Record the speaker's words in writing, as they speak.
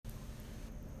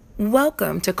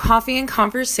Welcome to Coffee and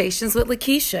Conversations with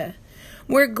Lakeisha.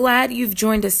 We're glad you've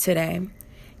joined us today.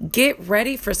 Get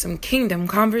ready for some kingdom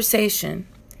conversation.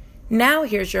 Now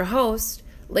here's your host,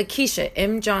 Lakeisha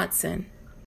M. Johnson.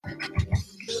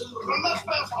 Let's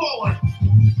fast forward.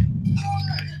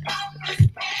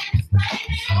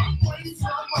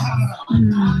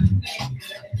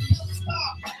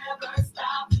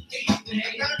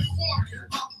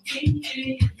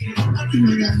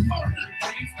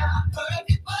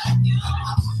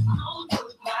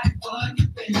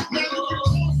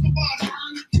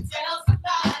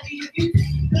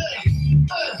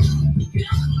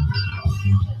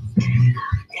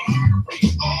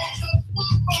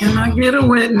 Can I get a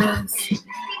witness?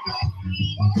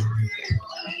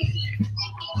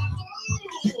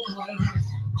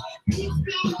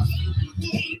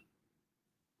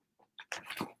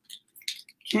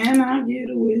 Can I get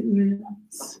a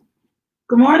witness?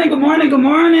 Good morning, good morning, good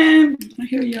morning. I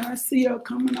hear y'all. I see y'all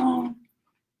coming on.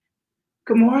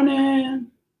 Good morning.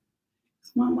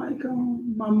 Is my mic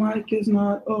on? My mic is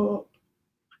not up.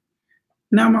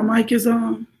 Now my mic is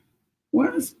on.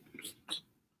 Where is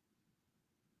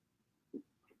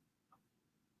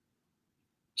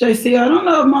JC? I don't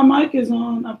know if my mic is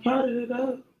on. I potted it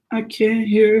up. I can't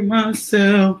hear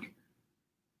myself.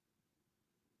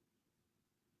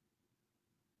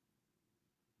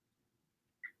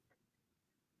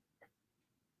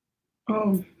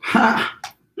 Oh, ha.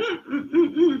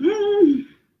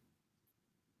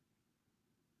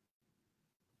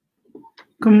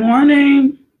 Good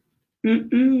morning.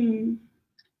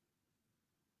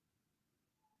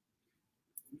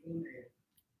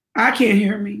 I can't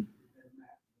hear me.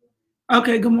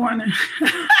 Okay, good morning. He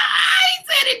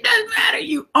said it doesn't matter.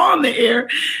 You on the air.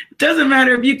 Doesn't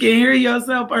matter if you can hear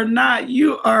yourself or not.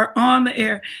 You are on the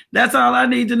air. That's all I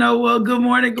need to know. Well, good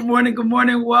morning, good morning, good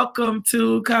morning. Welcome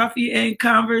to Coffee and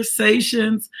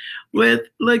Conversations with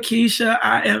Lakeisha.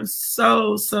 I am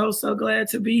so glad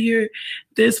to be here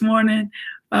this morning.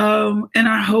 And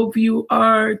I hope you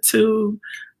are too.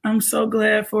 I'm so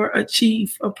glad for a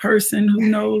chief, a person who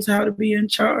knows how to be in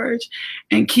charge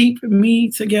and keep me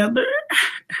together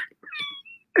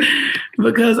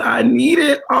because I need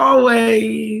it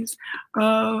always.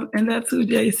 And that's who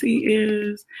JC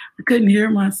is. I couldn't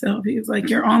hear myself. He was like,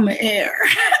 "You're on the air."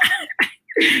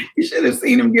 You should have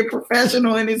seen him get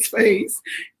professional in his face.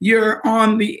 You're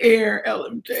on the air,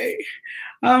 LMJ.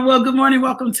 Well, good morning.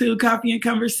 Welcome to Coffee and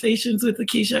Conversations with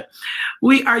Lakeisha.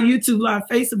 We are YouTube Live,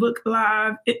 Facebook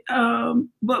Live,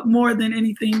 but more than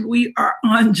anything, we are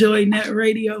on JoyNet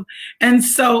Radio. And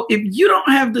so if you don't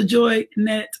have the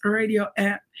JoyNet Radio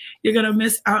app, you're going to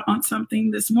miss out on something.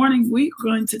 This morning, we're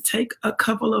going to take a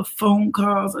couple of phone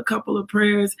calls, a couple of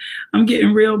prayers. I'm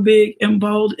getting real big and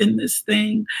bold in this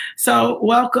thing. So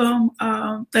welcome.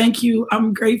 Thank you.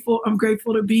 I'm grateful. I'm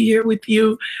grateful to be here with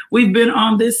you. We've been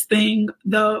on this thing,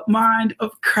 the mind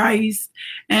of Christ,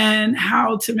 and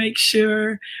how to make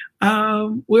sure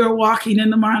we're walking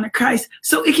in the mind of Christ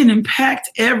so it can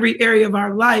impact every area of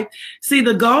our life. See,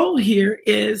 the goal here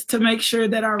is to make sure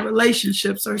that our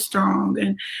relationships are strong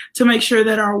and to make sure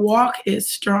that our walk is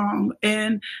strong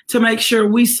and to make sure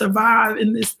we survive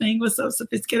in this thing. What's so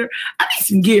sophisticated? I need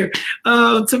some gear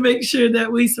to make sure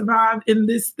that we survive in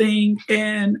this thing.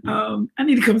 And I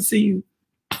need to come see you.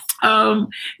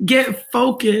 Get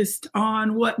focused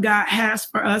on what God has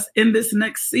for us in this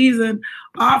next season.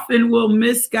 Often we'll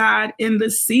miss God in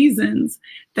the seasons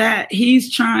that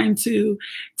he's trying to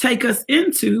take us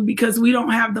into because we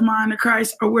don't have the mind of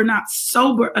Christ or we're not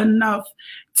sober enough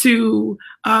to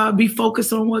be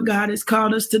focused on what God has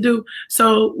called us to do.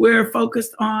 So we're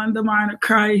focused on the mind of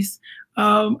Christ.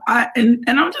 I'm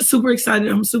just super excited.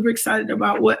 I'm super excited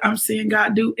about what I'm seeing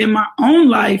God do in my own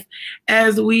life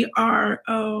as we are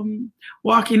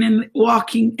walking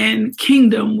in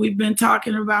kingdom. We've been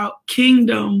talking about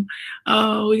kingdom. So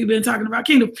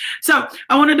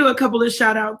I want to do a couple of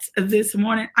shout outs this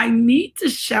morning. I need to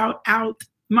shout out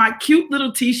my cute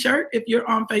little t-shirt. If you're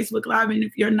on Facebook Live and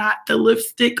if you're not, the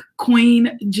Lipstick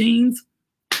Queen jeans.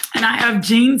 And I have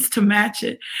jeans to match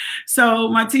it. So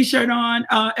my t-shirt on,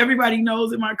 everybody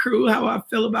knows in my crew how I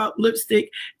feel about lipstick.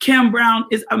 Kim Brown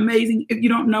is amazing. If you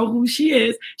don't know who she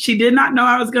is, she did not know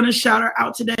I was going to shout her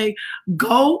out today.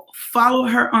 Go follow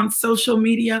her on social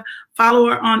media. Follow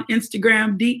her on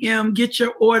Instagram, DM, get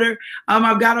your order.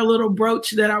 I've got a little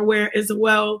brooch that I wear as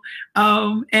well.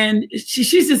 And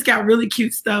she's just got really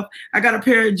cute stuff. I got a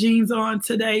pair of jeans on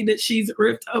today that she's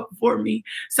ripped up for me.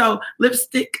 So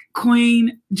Lipstick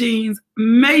Queen jeans,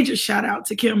 major shout out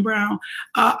to Kim Brown,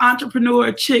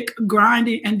 entrepreneur chick,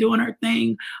 grinding and doing her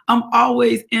thing. I'm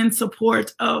always in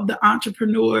support of the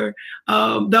entrepreneur,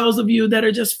 those of you that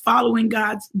are just following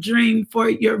God's dream for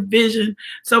your vision.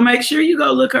 So make sure you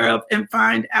go look her up and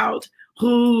find out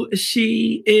who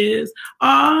she is.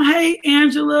 Oh, hey,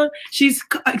 Angela.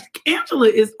 Angela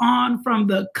is on from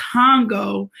the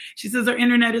Congo. She says her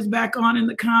internet is back on in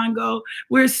the Congo.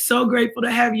 We're so grateful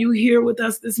to have you here with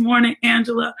us this morning,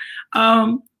 Angela.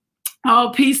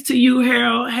 All peace to you,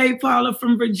 Harold. Hey, Paula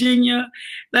from Virginia.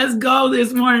 Let's go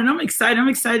this morning. I'm excited. I'm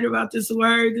excited about this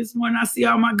word this morning. I see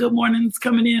all my good mornings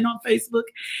coming in on Facebook,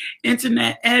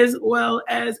 internet, as well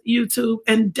as YouTube,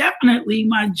 and definitely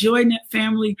my JoyNet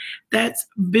family that's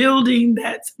building,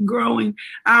 that's growing.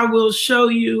 I will show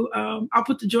you. I'll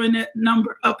put the JoyNet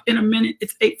number up in a minute.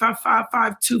 It's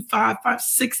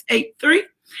 855-525-5683.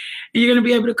 And you're going to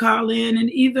be able to call in and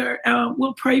either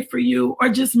we'll pray for you or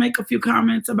just make a few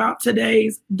comments about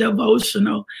today's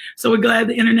devotional. So we're glad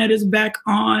the internet is back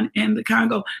on in the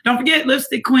Congo. Don't forget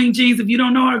Lipstick Queen Jeans. If you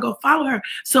don't know her, go follow her.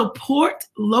 Support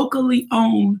locally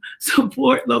owned.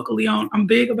 Support locally owned. I'm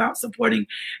big about supporting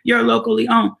your locally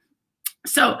owned.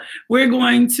 So we're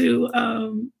going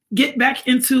to get back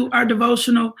into our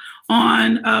devotional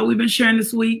on, we've been sharing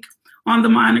this week on the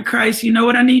mind of Christ. You know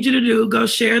what I need you to do? Go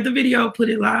share the video, put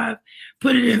it live,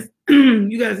 put it in,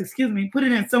 you guys, excuse me, put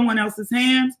it in someone else's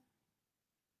hands.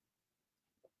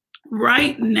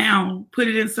 Right now, put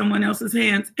it in someone else's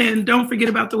hands. And don't forget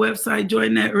about the website,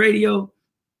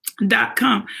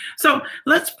 joynetradio.com. So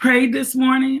let's pray this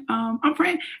morning. I'm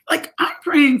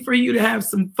praying for you to have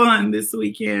some fun this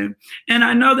weekend. And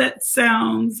I know that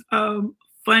sounds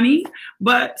funny,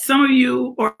 but some of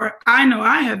you, or I know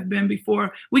I have been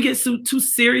before, we get too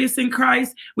serious in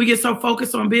Christ. We get so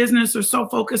focused on business or so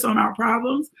focused on our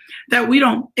problems that we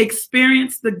don't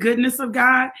experience the goodness of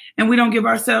God, and we don't give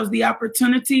ourselves the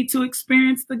opportunity to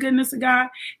experience the goodness of God.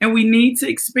 And we need to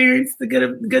experience the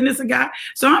goodness of God.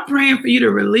 So I'm praying for you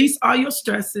to release all your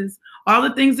stresses, all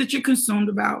the things that you're consumed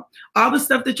about, all the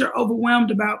stuff that you're overwhelmed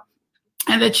about,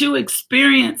 and that you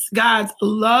experience God's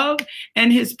love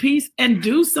and his peace and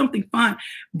do something fun.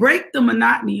 Break the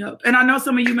monotony up. And I know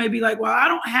some of you may be like, well, I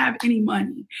don't have any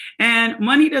money. And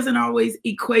money doesn't always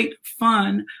equate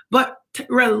fun, but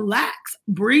relax,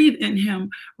 breathe in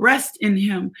him, rest in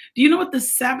him. Do you know what the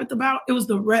Sabbath about? It was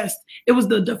the rest. It was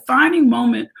the defining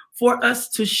moment for us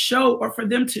to show, or for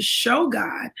them to show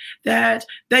God that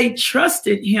they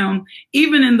trusted him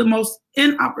even in the most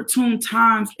inopportune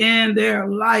times in their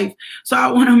life. So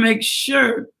I want to make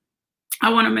sure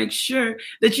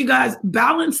that you guys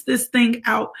balance this thing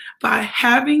out by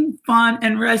having fun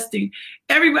and resting.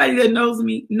 Everybody that knows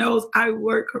me knows I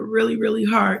work really, really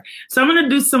hard. So I'm going to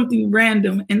do something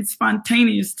random and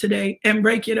spontaneous today and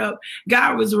break it up.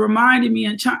 God was reminding me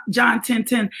in John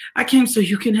 10:10, I came so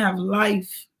you can have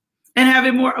life and have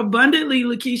it more abundantly,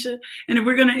 Lakeisha. And if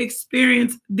we're going to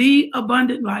experience the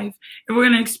abundant life, if we're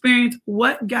going to experience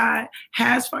what God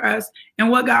has for us and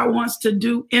what God wants to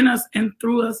do in us and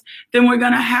through us, then we're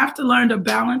going to have to learn to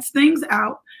balance things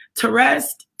out, to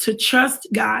rest, to trust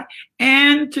God,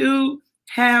 and to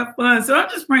have fun. So I'm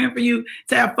just praying for you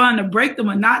to have fun, to break the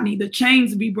monotony, the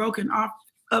chains be broken off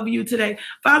of you today.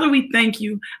 Father, we thank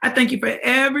you. I thank you for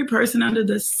every person under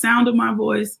the sound of my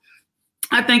voice.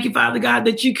 I thank you, Father God,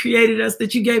 that you created us,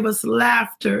 that you gave us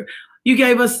laughter. You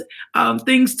gave us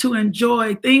things to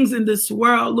enjoy, things in this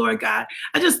world, Lord God.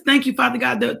 I just thank you, Father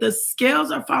God, that the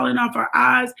scales are falling off our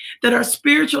eyes, that our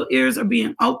spiritual ears are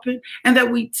being opened, and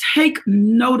that we take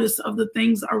notice of the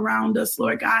things around us,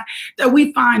 Lord God, that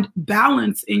we find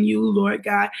balance in you, Lord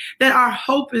God, that our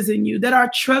hope is in you, that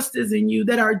our trust is in you,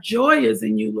 that our joy is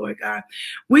in you, Lord God.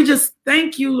 We just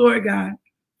thank you, Lord God.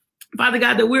 Father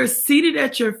God, that we're seated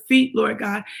at your feet, Lord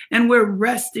God, and we're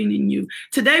resting in you.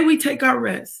 Today we take our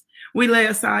rest. We lay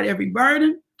aside every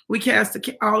burden. We cast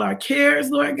all our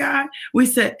cares, Lord God. We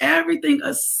set everything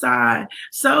aside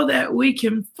so that we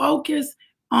can focus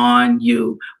on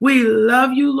you. We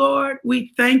love you, Lord.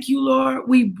 We thank you, Lord.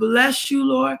 We bless you,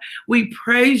 Lord. We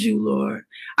praise you, Lord.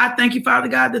 I thank you, Father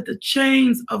God, that the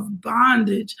chains of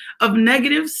bondage, of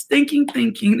negative, stinking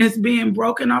thinking is being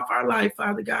broken off our life,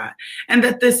 Father God, and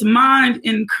that this mind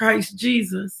in Christ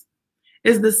Jesus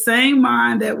is the same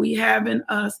mind that we have in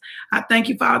us. I thank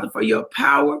you, Father, for your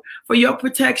power, for your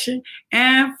protection,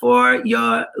 and for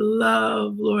your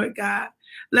love, Lord God.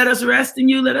 Let us rest in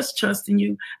you. Let us trust in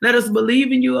you. Let us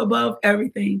believe in you above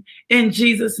everything. In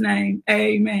Jesus' name,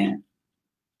 amen.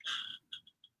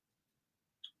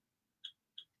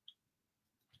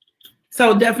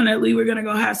 So definitely we're going to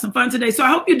go have some fun today. So I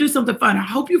hope you do something fun. I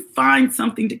hope you find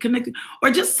something to connect with,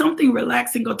 or just something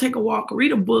relaxing. Go take a walk,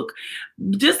 read a book.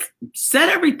 Just set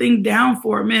everything down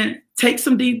for a minute. Take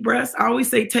some deep breaths. I always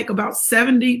say take about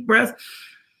 7 deep breaths.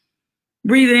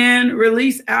 Breathe in,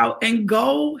 release out, and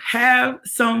go have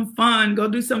some fun. Go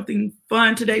do something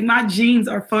fun today. My jeans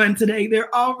are fun today.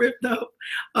 They're all ripped up.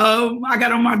 I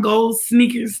got on my gold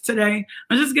sneakers today.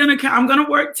 I'm gonna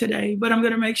work today, but I'm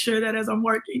gonna make sure that as I'm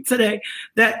working today,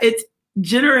 that it's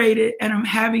generated and I'm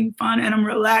having fun and I'm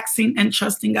relaxing and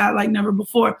trusting God like never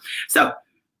before. So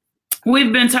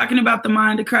we've been talking about the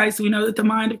mind of Christ. We know that the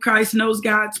mind of Christ knows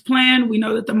God's plan. We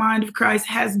know that the mind of Christ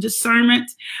has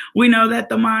discernment. We know that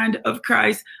the mind of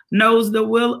Christ knows the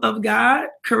will of God,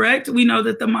 correct? We know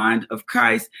that the mind of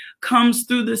Christ comes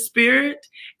through the Spirit.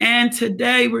 And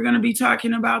today we're going to be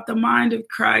talking about the mind of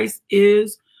Christ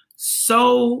is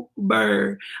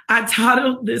sober. I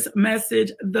titled this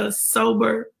message, The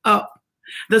Sober Up.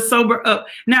 The sober up.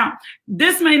 Now,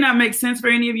 this may not make sense for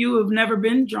any of you who have never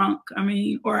been drunk,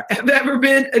 or have ever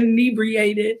been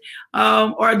inebriated,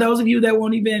 or those of you that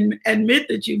won't even admit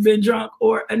that you've been drunk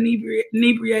or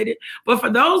inebriated. But for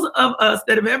those of us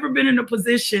that have ever been in a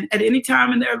position at any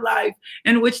time in their life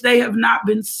in which they have not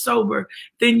been sober,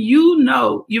 then you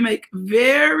know you make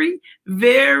very,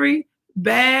 very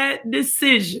bad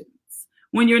decisions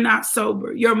when you're not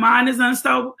sober. Your mind is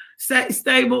unstable,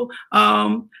 stable.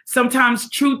 Sometimes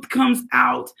truth comes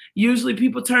out. Usually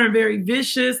people turn very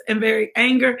vicious and very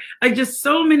angry. Like just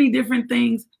so many different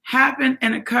things happen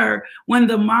and occur when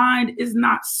the mind is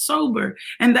not sober.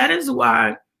 And that is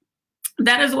why in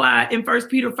 1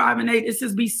 Peter 5:8, it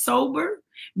says, be sober,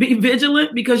 be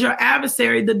vigilant, because your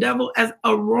adversary, the devil, as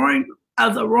a roaring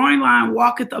lion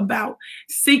walketh about,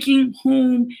 seeking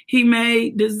whom he may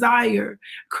desire.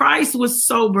 Christ was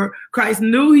sober. Christ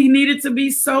knew he needed to be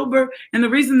sober. And the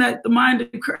reason that the mind of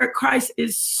Christ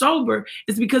is sober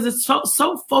is because it's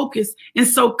so focused and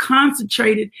so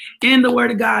concentrated in the word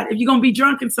of God. If you're going to be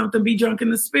drunk in something, be drunk in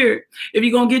the Spirit. If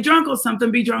you're going to get drunk on something,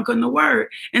 be drunk on the word.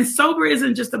 And sober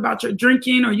isn't just about your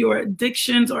drinking or your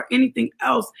addictions or anything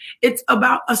else. It's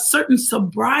about a certain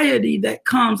sobriety that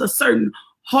comes, a certain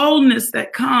wholeness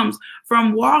that comes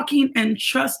from walking and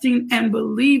trusting and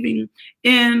believing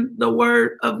in the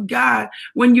word of God.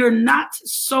 When you're not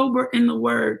sober in the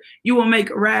word, you will make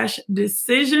rash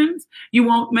decisions. You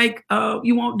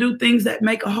won't do things that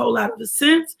make a whole lot of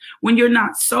sense. When you're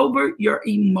not sober, your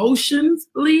emotions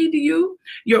lead you,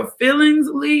 your feelings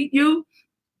lead you.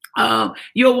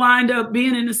 You'll wind up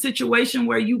being in a situation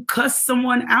where you cuss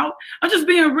someone out. I'm just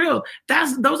being real.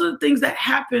 Those are the things that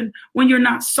happen when you're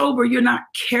not sober. You're not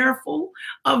careful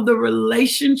of the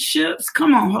relationships.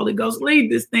 Come on, Holy Ghost, lead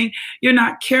this thing. You're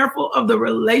not careful of the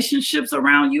relationships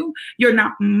around you. You're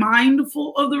not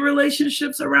mindful of the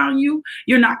relationships around you.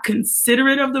 You're not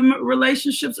considerate of the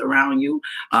relationships around you.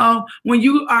 When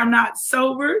you are not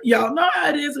sober, y'all know how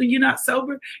it is. When you're not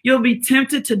sober, you'll be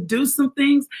tempted to do some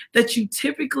things that you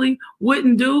typically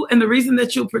wouldn't do. And the reason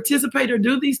that you'll participate or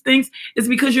do these things is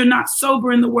because you're not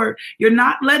sober in the word. You're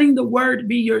not letting the word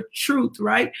be your truth,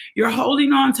 right? You're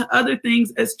holding on to other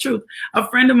things as truth. A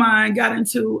friend of mine got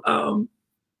into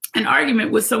an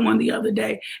argument with someone the other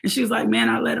day, and she was like, man,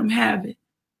 I let him have it.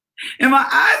 And my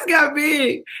eyes got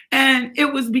big. And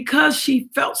it was because she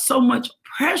felt so much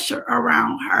pressure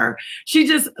around her. She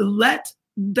just let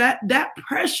that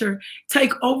pressure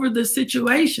take over the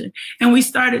situation. And we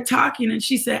started talking, and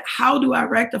she said, how do I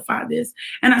rectify this?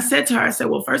 And I said to her, I said,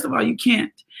 well, first of all, you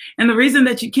can't. And the reason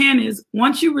that you can is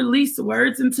once you release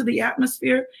words into the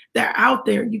atmosphere, they're out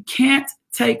there. You can't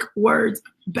take words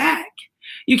back.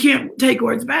 You can't take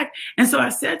words back. And so I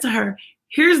said to her,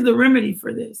 here's the remedy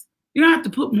for this. You're going to have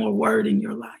to put more word in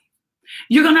your life.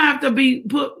 You're going to have to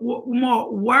put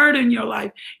more word in your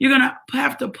life. You're going to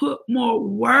have to put more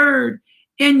word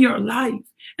in your life.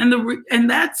 And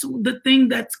that's the thing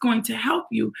that's going to help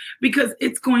you, because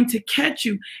it's going to catch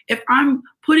you. If I'm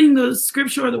putting the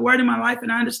scripture or the word in my life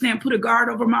and I understand, put a guard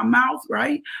over my mouth,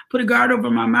 right? Put a guard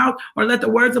over my mouth, or let the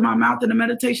words of my mouth and the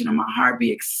meditation of my heart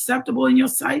be acceptable in your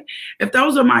sight. If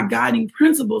those are my guiding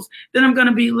principles, then I'm going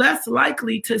to be less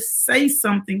likely to say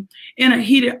something in a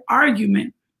heated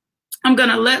argument. I'm going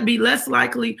to be less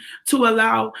likely to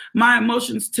allow my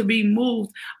emotions to be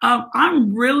moved.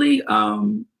 I'm really,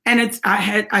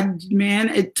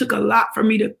 it took a lot for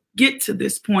me to get to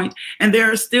this point. And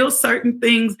there are still certain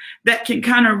things that can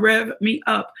kind of rev me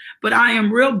up. But I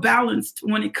am real balanced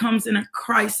when it comes in a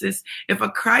crisis. If a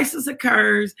crisis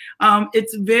occurs,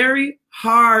 it's very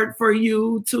hard for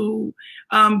you to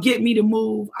get me to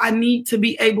move. I need to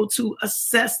be able to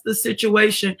assess the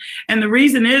situation. And the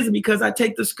reason is because I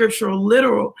take the scriptural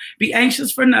literal. Be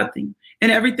anxious for nothing.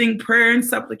 And everything, prayer and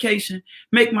supplication,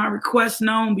 make my request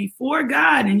known before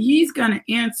God, and he's going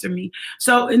to answer me.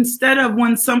 So instead of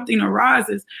when something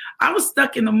arises, I was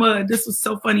stuck in the mud. This was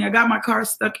so funny. I got my car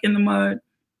stuck in the mud.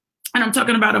 And I'm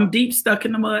talking about I'm deep stuck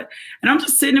in the mud. And I'm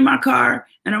just sitting in my car,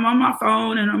 and I'm on my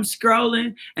phone, and I'm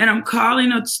scrolling, and I'm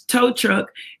calling a tow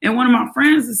truck. And one of my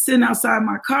friends is sitting outside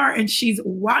my car, and she's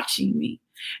watching me.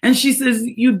 And she says,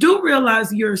 you do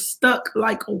realize you're stuck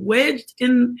like wedged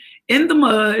in the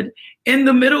mud in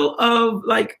the middle of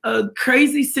like a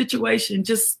crazy situation,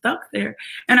 just stuck there.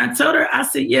 And I told her, I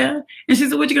said, yeah. And she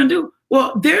said, what you gonna do?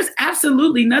 Well, there's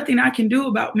absolutely nothing I can do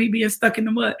about me being stuck in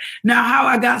the mud. Now, how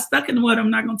I got stuck in the mud,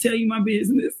 I'm not gonna tell you my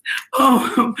business.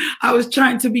 I was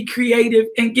trying to be creative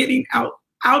and getting out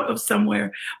of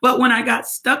somewhere. But when I got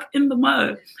stuck in the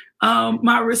mud,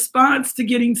 my response to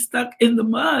getting stuck in the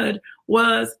mud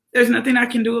was, there's nothing I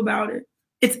can do about it.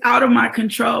 It's out of my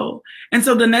control. And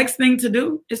so the next thing to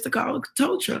do is to call a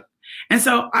tow truck. And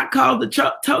so I called the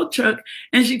tow truck,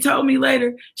 and she told me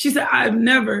later, she said, I've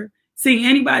never seen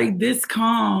anybody this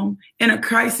calm in a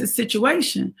crisis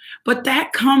situation. But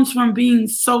that comes from being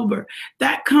sober.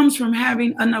 That comes from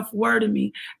having enough word in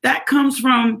me. That comes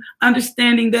from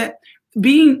understanding that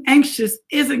being anxious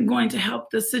isn't going to help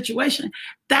the situation.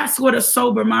 That's what a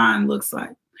sober mind looks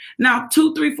like. Now,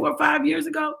 2, 3, 4, 5 years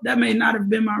ago, that may not have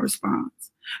been my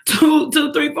response. 2,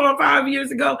 3, 4, 5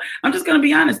 years ago, I'm just going to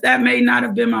be honest, that may not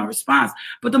have been my response.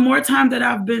 But the more time that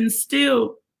I've been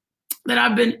still, that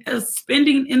I've been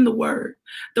spending in the word,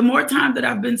 the more time that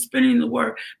I've been spending in the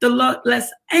word, the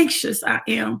less anxious I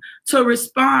am to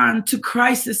respond to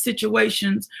crisis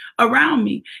situations around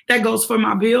me. That goes for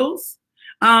my bills.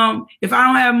 If I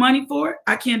don't have money for it,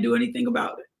 I can't do anything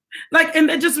about it. Like, and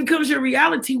that just becomes your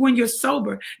reality when you're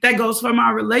sober. That goes for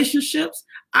my relationships.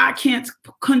 I can't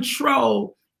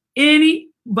control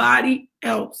anybody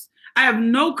else. I have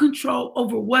no control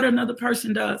over what another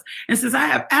person does. And since I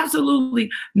have absolutely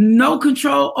no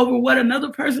control over what another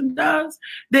person does,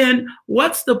 then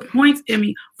what's the point in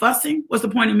me fussing? What's the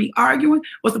point in me arguing?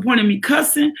 What's the point in me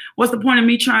cussing? What's the point in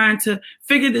me trying to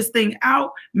figure this thing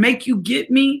out, make you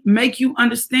get me, make you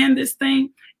understand this thing?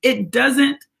 It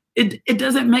doesn't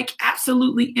make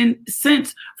absolutely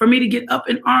sense for me to get up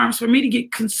in arms, for me to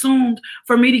get consumed,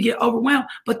 for me to get overwhelmed.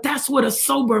 But that's what a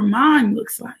sober mind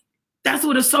looks like. That's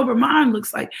what a sober mind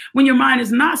looks like. When your mind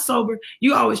is not sober,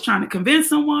 you're always trying to convince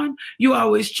someone. You're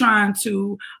always trying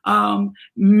to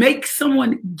make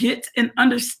someone get and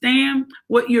understand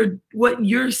what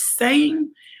you're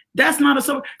saying. That's not a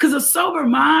sober, because a sober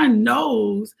mind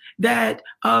knows that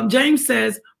James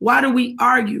says, why do we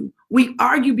argue? We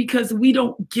argue because we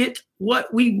don't get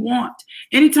what we want.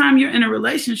 Anytime you're in a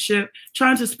relationship,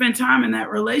 trying to spend time in that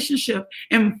relationship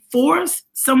and force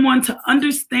someone to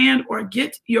understand or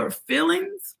get your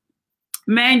feelings,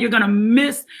 man, you're going to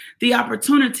miss the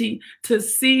opportunity to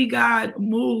see God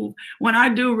move. When I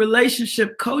do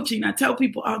relationship coaching, I tell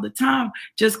people all the time,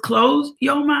 just close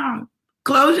your mouth.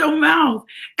 Close your mouth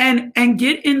and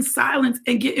get in silence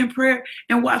and get in prayer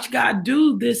and watch God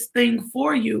do this thing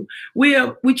for you. We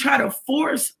try to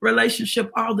force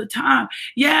relationship all the time.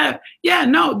 Yeah,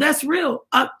 no, that's real.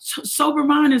 A sober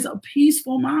mind is a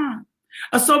peaceful mind.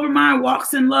 A sober mind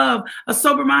walks in love. A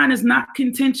sober mind is not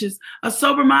contentious. A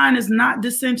sober mind is not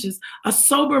dissentious. A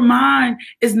sober mind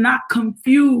is not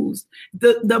confused.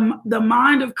 The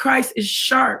mind of Christ is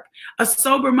sharp. A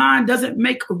sober mind doesn't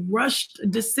make rushed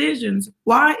decisions.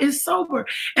 Why? It's sober.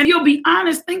 And you'll be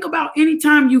honest, think about any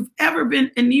time you've ever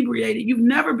been inebriated. You've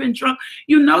never been drunk.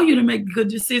 You know you didn't make a good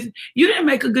decision. You didn't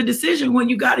make a good decision when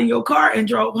you got in your car and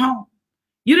drove home.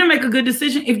 You didn't make a good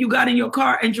decision if you got in your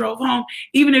car and drove home,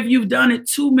 even if you've done it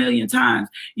 2 million times.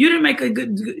 You didn't make a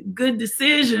good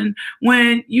decision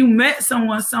when you met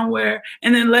someone somewhere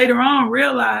and then later on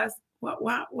realized,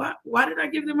 why did I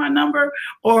give them my number?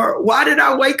 Or why did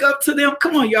I wake up to them?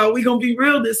 Come on, y'all, we're going to be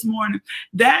real this morning.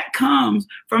 That comes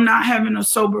from not having a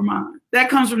sober mind. That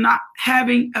comes from not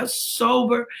having a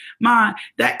sober mind.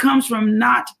 That comes from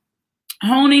not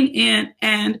honing in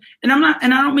and I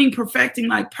don't mean perfecting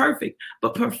like perfect,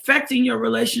 but perfecting your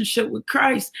relationship with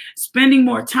Christ, spending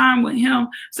more time with him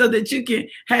so that you can,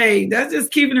 hey, that's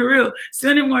just keeping it real,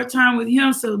 spending more time with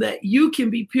him so that you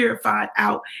can be purified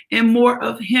out and more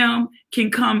of him can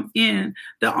come in.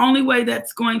 The only way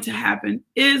that's going to happen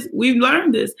is, we've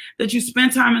learned this, that you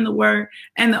spend time in the word,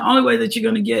 and the only way that you're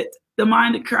going to get the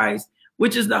mind of Christ,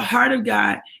 which is the heart of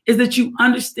God, is that you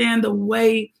understand the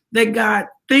way that God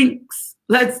thinks.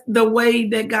 That's the way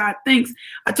that God thinks.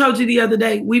 I told you the other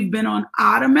day, we've been on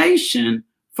automation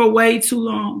for way too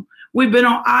long. We've been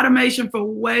on automation for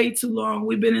way too long.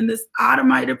 We've been in this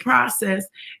automated process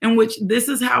in which this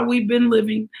is how we've been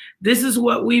living. This is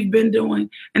what we've been doing.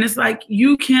 And it's like,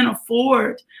 you can't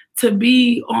afford to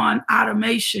be on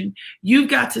automation. You've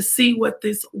got to see what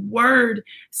this word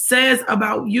says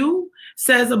about you,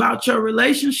 says about your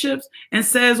relationships, and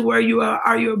says where you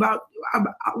are you about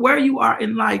where you are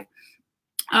in life.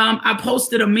 I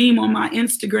posted a meme on my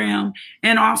Instagram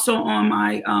and also on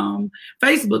my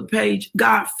Facebook page,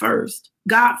 God first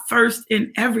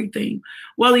in everything.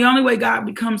 Well, the only way God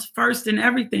becomes first in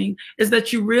everything is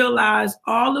that you realize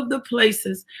all of the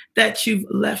places that you've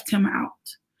left him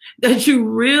out, that you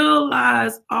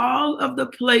realize all of the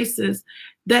places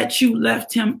that you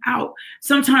left him out.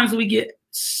 Sometimes we get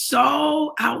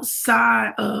so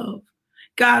outside of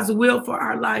God's will for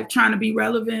our life, trying to be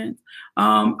relevant,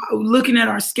 looking at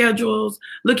our schedules,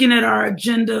 looking at our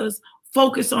agendas,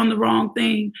 focus on the wrong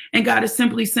thing. And God is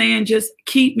simply saying, just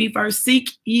keep me first. Seek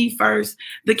ye first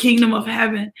the kingdom of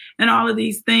heaven, and all of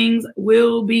these things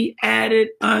will be added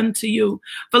unto you.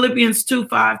 Philippians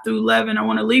 2:5-11. I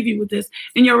want to leave you with this.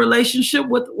 In your relationship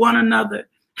with one another,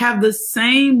 have the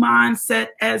same mindset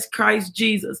as Christ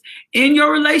Jesus. In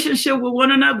your relationship with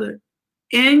one another,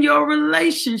 in your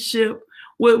relationship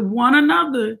with one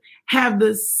another, have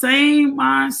the same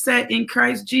mindset in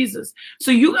Christ Jesus. So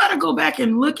you got to go back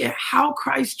and look at how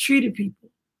Christ treated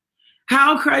people,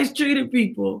 how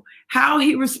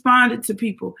he responded to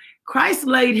people. Christ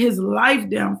laid his life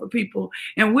down for people,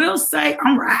 and we'll say,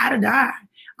 I'm ride or die.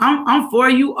 I'm for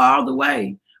you all the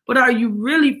way. But are you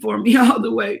really for me all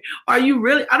the way? Are you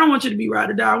really? I don't want you to be ride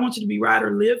or die. I want you to be ride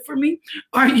or live for me.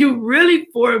 Are you really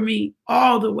for me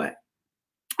all the way?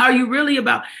 Are you really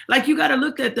about, like, you got to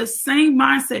look at the same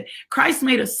mindset. Christ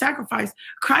made a sacrifice.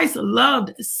 Christ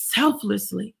loved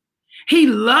selflessly. He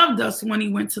loved us when he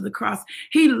went to the cross.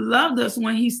 He loved us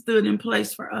when he stood in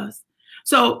place for us.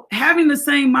 So having the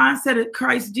same mindset of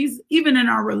Christ Jesus, even in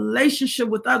our relationship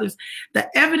with others, the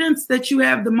evidence that you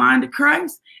have the mind of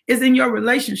Christ is in your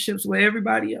relationships with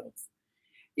everybody else.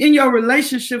 In your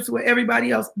relationships with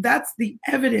everybody else, that's the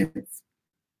evidence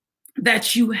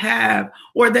that you have,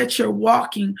 or that you're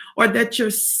walking, or that you're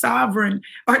sovereign,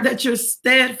 or that you're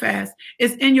steadfast,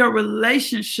 is in your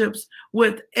relationships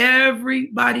with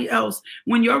everybody else.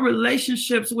 When your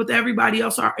relationships with everybody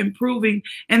else are improving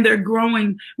and they're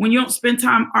growing, when you don't spend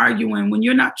time arguing, when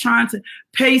you're not trying to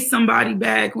pay somebody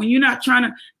back, when you're not trying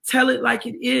to tell it like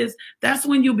it is, that's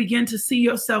when you begin to see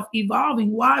yourself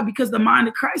evolving. Why? Because the mind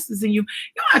of Christ is in you.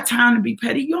 You don't have time to be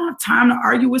petty. You don't have time to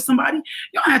argue with somebody.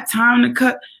 You don't have time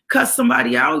to cuss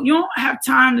somebody out. You don't have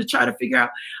time to try to figure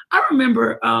out. I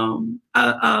remember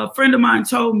a friend of mine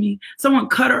told me someone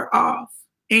cut her off,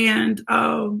 and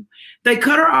they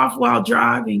cut her off while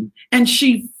driving, and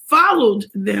she followed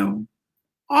them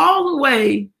all the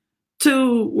way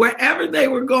to wherever they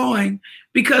were going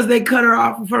because they cut her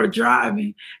off of her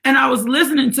driving. And I was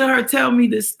listening to her tell me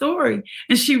this story,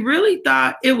 and she really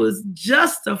thought it was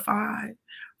justified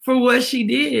for what she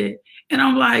did. And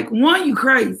I'm like, one, you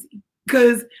crazy,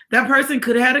 because that person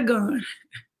could have had a gun.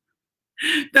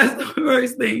 That's the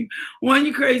first thing. One,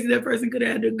 you crazy, that person could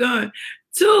have had a gun.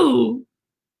 Two,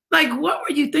 like, what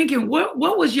were you thinking? What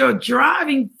was your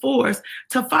driving force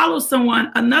to follow someone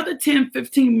another 10,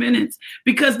 15 minutes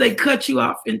because they cut you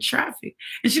off in traffic?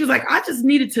 And she was like, I just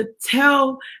needed to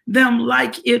tell them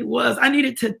like it was. I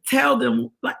needed to tell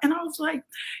them like, and I was like,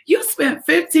 you spent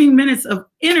 15 minutes of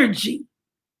energy.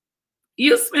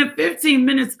 You spent 15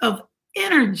 minutes of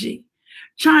energy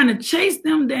trying to chase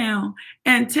them down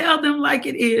and tell them like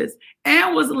it is,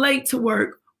 and was late to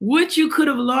work, which you could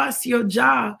have lost your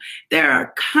job. There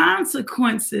are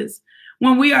consequences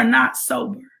when we are not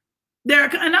sober.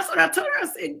 And that's what I told her. I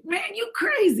said, man, you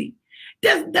crazy.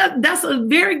 That's a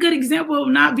very good example of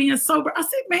not being sober. I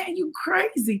said, man, you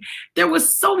crazy. There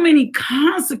was so many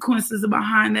consequences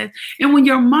behind that. And when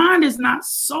your mind is not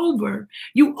sober,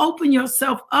 you open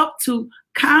yourself up to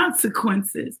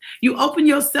consequences. You open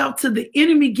yourself to the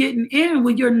enemy getting in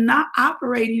when you're not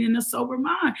operating in a sober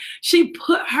mind. She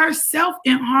put herself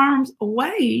in harm's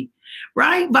way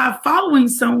right? By following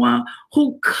someone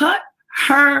who cut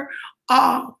her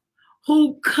off,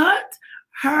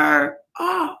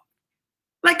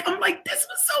 Like, I'm like, this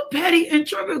was so petty and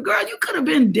trivial. Girl, you could have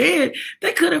been dead.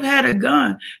 They could have had a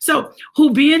gun. So,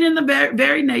 who being in the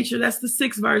very nature, that's the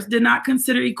 6th verse, did not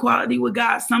consider equality with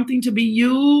God something to be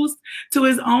used to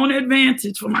his own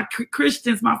advantage. For my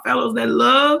Christians, my fellows that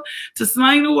love to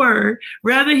slang the word,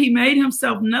 rather he made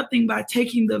himself nothing by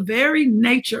taking the very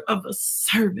nature of a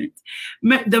servant,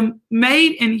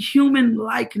 made in human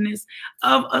likeness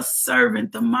of a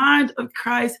servant. The mind of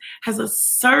Christ has a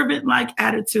servant-like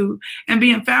attitude, and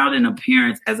being found in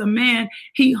appearance as a man,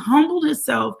 he humbled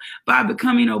himself by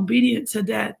becoming obedient to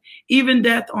death, even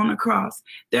death on a cross.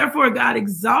 Therefore, God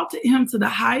exalted him to the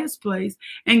highest place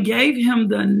and gave him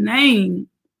the name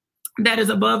that is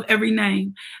above every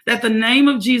name, that the name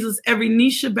of Jesus, every knee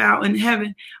should bow in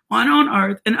heaven, on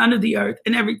earth, and under the earth,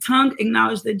 and every tongue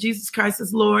acknowledge that Jesus Christ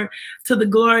is Lord, to the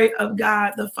glory of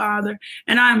God the Father.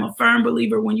 And I am a firm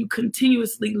believer, when you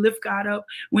continuously lift God up,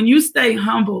 when you stay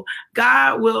humble,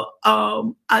 God will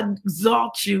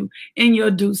exalt you in your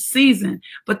due season.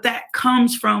 But that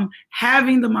comes from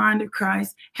having the mind of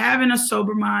Christ, having a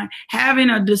sober mind, having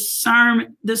a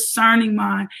discerning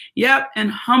mind. Yep,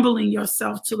 and humbling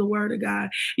yourself to the word of God.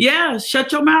 Yeah,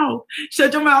 shut your mouth.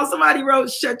 Shut your mouth. Somebody wrote,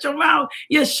 shut your mouth.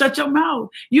 Yes, shut your mouth.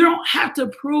 You don't have to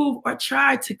prove or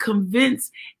try to convince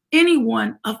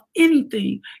anyone of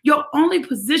anything. Your only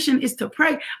position is to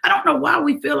pray. I don't know why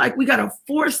we feel like we got to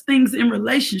force things in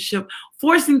relationship,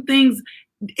 forcing things.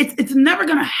 It's never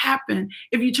going to happen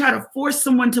if you try to force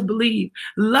someone to believe.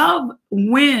 Love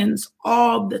wins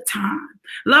all the time.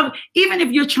 Love, even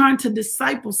if you're trying to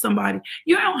disciple somebody,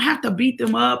 you don't have to beat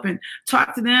them up and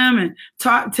talk to them and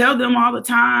tell them all the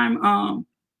time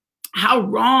how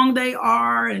wrong they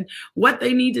are and what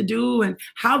they need to do and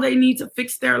how they need to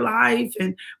fix their life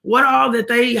and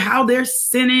how they're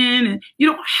sinning. And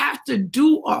you don't have to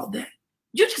do all that.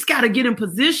 You just got to get in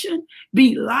position,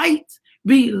 be light,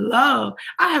 be love.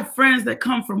 I have friends that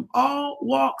come from all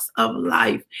walks of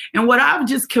life. And what I've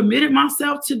just committed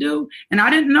myself to do, and I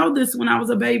didn't know this when I was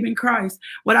a babe in Christ,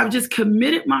 what I've just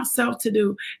committed myself to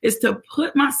do is to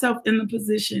put myself in the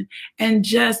position and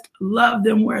just love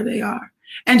them where they are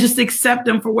and just accept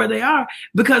them for where they are.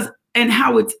 And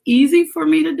how it's easy for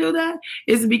me to do that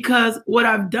is because what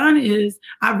I've done is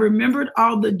I've remembered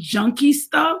all the junky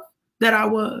stuff that I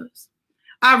was.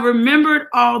 I remembered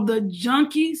all the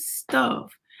junky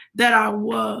stuff that I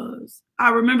was. I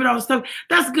remembered all the stuff.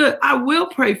 That's good. I will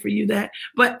pray for you that.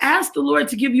 But ask the Lord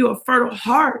to give you a fertile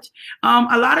heart.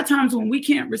 A lot of times when we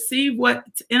can't receive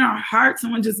what's in our heart,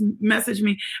 someone just messaged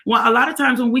me. Well, a lot of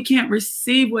times when we can't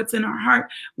receive what's in our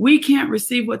heart, we can't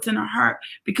receive what's in our heart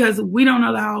because we don't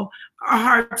allow our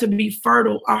heart to be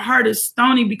fertile. Our heart is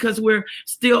stony because we're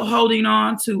still holding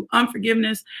on to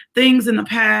unforgiveness, things in the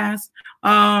past,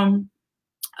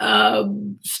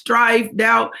 strife,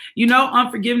 doubt. You know,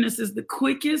 unforgiveness is the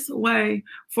quickest way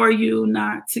for you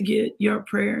not to get your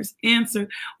prayers answered.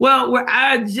 Well, we're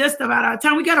just about out of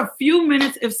time. We got a few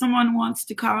minutes. If someone wants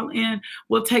to call in,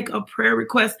 we'll take a prayer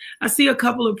request. I see a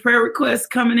couple of prayer requests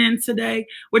coming in today.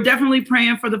 We're definitely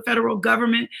praying for the federal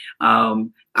government.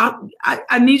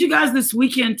 I need you guys this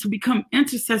weekend to become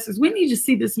intercessors. We need to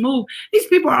see this move. These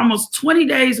people are almost 20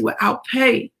 days without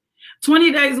pay.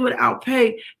 20 days without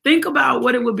pay. Think about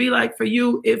what it would be like for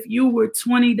you if you were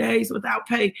 20 days without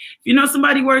pay. If you know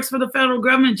somebody works for the federal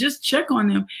government, just check on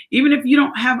them. Even if you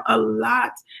don't have a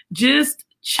lot, just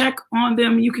check on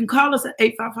them. You can call us at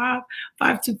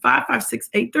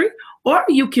 855-525-5683, or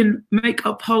you can make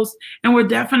a post, and we're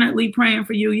definitely praying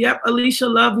for you. Yep, Alicia,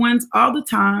 love wins all the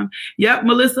time. Yep,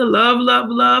 Melissa, love, love,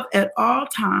 love at all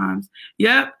times.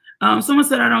 Yep. Someone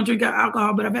said I don't drink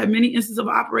alcohol, but I've had many instances of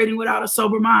operating without a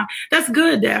sober mind. That's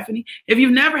good, Daphne. If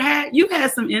you've never you've had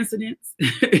some incidents.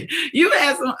 You've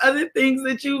had some other things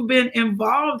that you've been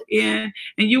involved in,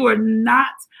 and you are not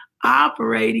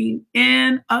operating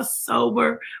in a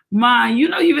sober mind. You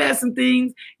know, you've had some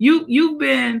things. You've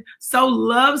been so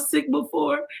lovesick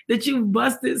before that you've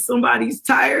busted somebody's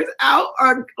tires out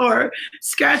or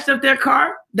scratched up their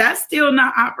car. That's still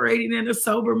not operating in a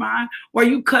sober mind. Or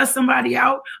you cuss somebody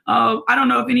out. I don't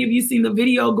know if any of you seen the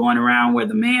video going around where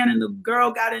the man and the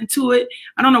girl got into it.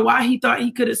 I don't know why he thought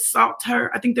he could assault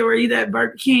her. I think they were either at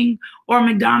Burger King or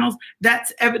McDonald's.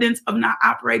 That's evidence of not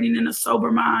operating in a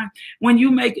sober mind. When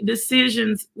you make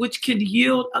decisions which could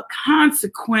yield a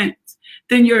consequence,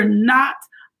 then you're not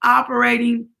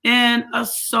operating in a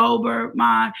sober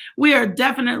mind. We are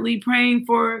definitely praying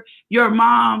for your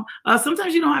mom.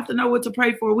 Sometimes you don't have to know what to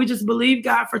pray for. We just believe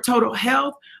God for total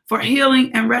health, for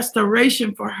healing and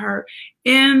restoration for her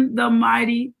in the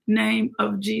mighty name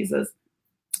of Jesus.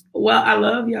 Well, I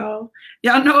love y'all.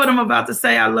 Y'all know what I'm about to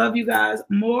say. I love you guys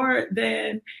more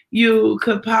than you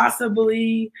could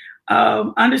possibly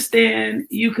understand.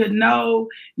 You could know,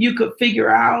 you could figure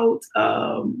out.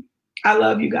 I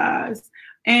love you guys.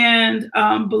 And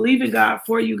believe in God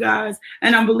for you guys.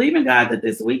 And I'm believing God that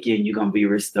this weekend you're going to be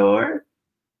restored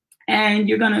and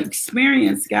you're going to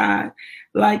experience God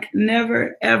like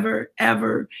never, ever,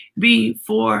 ever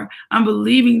before. I'm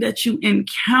believing that you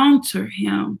encounter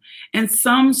him in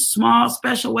some small,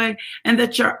 special way and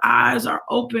that your eyes are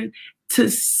open to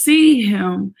see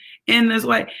him in this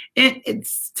way.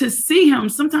 It's to see him.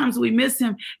 Sometimes we miss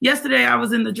him. Yesterday, I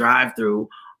was in the drive-thru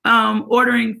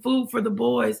ordering food for the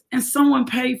boys, and someone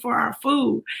paid for our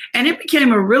food. And it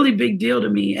became a really big deal to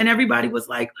me. And everybody was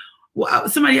like, wow.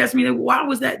 Somebody asked me, why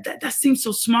was that? That seems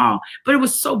so small, but it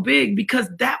was so big because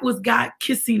that was God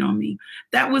kissing on me.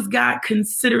 That was God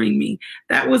considering me.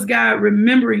 That was God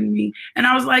remembering me. And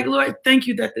I was like, Lord, thank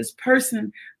you that this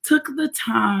person took the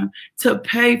time to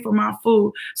pay for my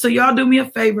food. So y'all do me a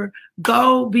favor.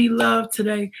 Go be loved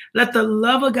today. Let the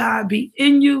love of God be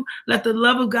in you. Let the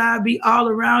love of God be all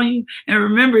around you. And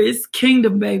remember, it's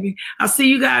kingdom, baby. I'll see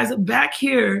you guys back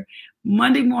here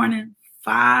Monday morning,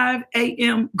 5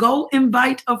 a.m. Go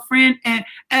invite a friend and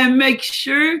make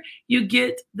sure you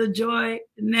get the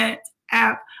JoyNet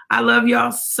app. I love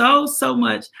y'all so, so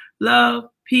much. Love,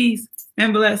 peace,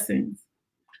 and blessings.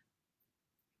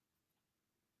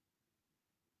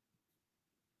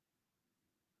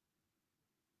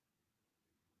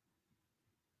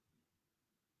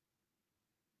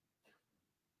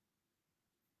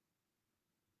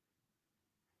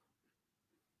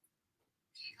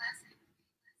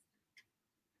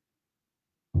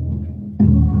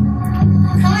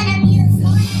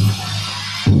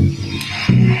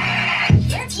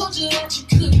 They told you that you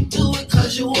couldn't do it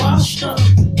cause you washed up.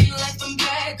 You like them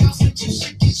bad girls that you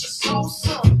should get your sauce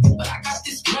up. But I got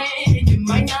this plan and you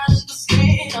might not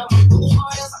understand. I'ma go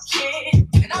hard as I can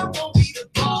and I won't be the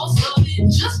boss of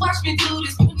it. Just watch me do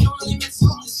this with no limits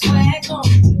on the swag on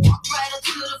it. Walk right up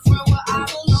to the front where I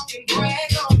belong and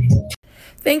brag on it.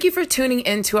 Thank you for tuning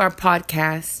into our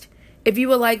podcast. If you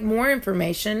would like more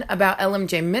information about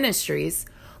LMJ Ministries,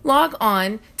 log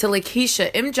on to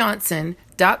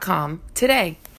LakeishaMJohnson.com today.